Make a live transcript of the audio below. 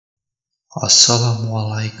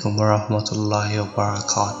Assalamualaikum warahmatullahi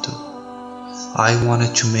wabarakatuh. I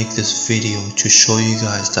wanted to make this video to show you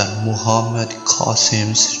guys that Muhammad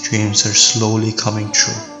Qasim's dreams are slowly coming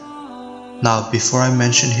true. Now before I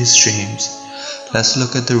mention his dreams, let's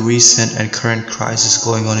look at the recent and current crisis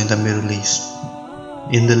going on in the Middle East.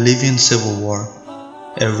 In the Libyan civil war,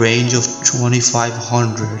 a range of 2,500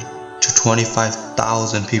 to 25,000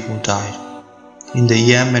 people died. In the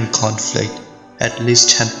Yemen conflict, at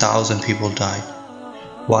least 10,000 people died,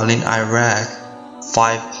 while in Iraq,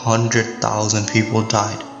 500,000 people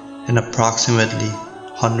died and approximately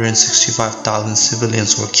 165,000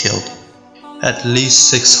 civilians were killed. At least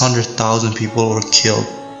 600,000 people were killed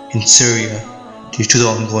in Syria due to the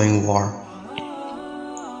ongoing war.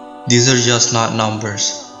 These are just not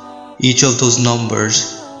numbers. Each of those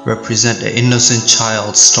numbers represent an innocent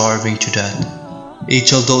child starving to death.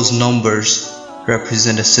 Each of those numbers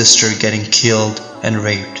represent a sister getting killed and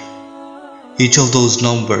raped. Each of those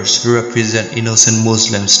numbers represent innocent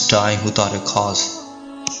Muslims dying without a cause.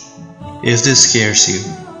 If this scares you,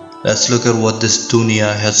 let's look at what this dunya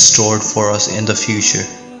has stored for us in the future.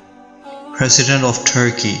 President of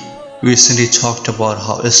Turkey recently talked about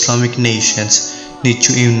how Islamic nations need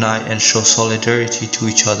to unite and show solidarity to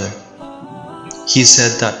each other. He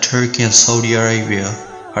said that Turkey and Saudi Arabia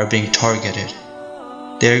are being targeted.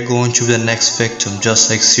 They're going to be the next victim,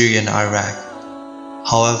 just like Syria and Iraq.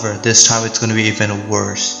 However, this time it's going to be even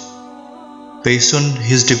worse. Based on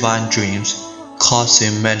his divine dreams,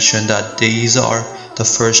 Qasim mentioned that these are the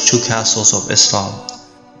first two castles of Islam.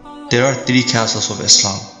 There are three castles of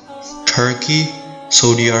Islam: Turkey,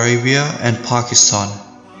 Saudi Arabia, and Pakistan.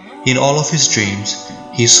 In all of his dreams,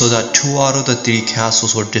 he saw that 2 out of the 3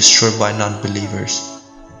 castles were destroyed by non-believers.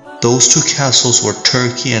 Those 2 castles were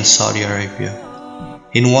Turkey and Saudi Arabia.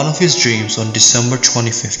 In one of his dreams on December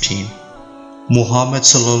 2015, Muhammad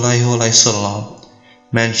ﷺ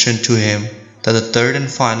mentioned to him that the third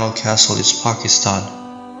and final castle is Pakistan.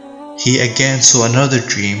 He again saw another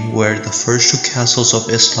dream where the first 2 castles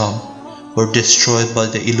of Islam were destroyed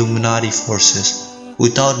by the Illuminati forces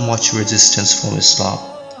without much resistance from Islam.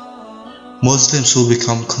 Muslims will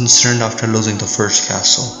become concerned after losing the first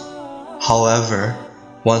castle. However,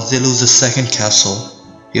 once they lose the second castle,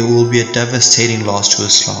 it will be a devastating loss to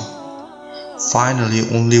Islam. Finally,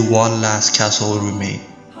 only one last castle will remain.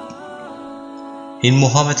 In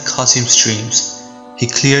Muhammad Qasim's dreams, he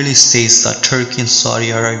clearly states that Turkey and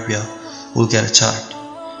Saudi Arabia will get attacked.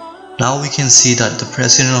 Now we can see that the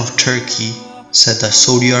president of Turkey said that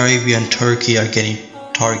Saudi Arabia and Turkey are getting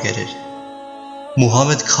targeted.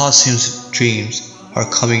 Muhammad Qasim's dreams are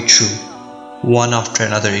coming true, one after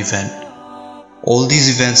another event. All these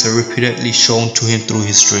events are repeatedly shown to him through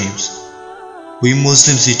his dreams. We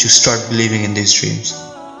Muslims need to start believing in these dreams,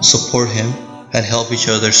 support him, and help each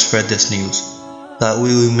other spread this news. That way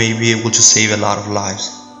we may be able to save a lot of lives.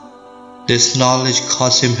 This knowledge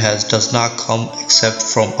Qasim has does not come except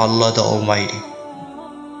from Allah the Almighty.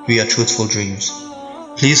 We are Truthful Dreams.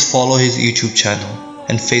 Please follow his YouTube channel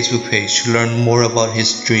and Facebook page to learn more about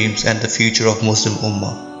his dreams and the future of Muslim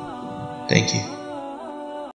Ummah. Thank you.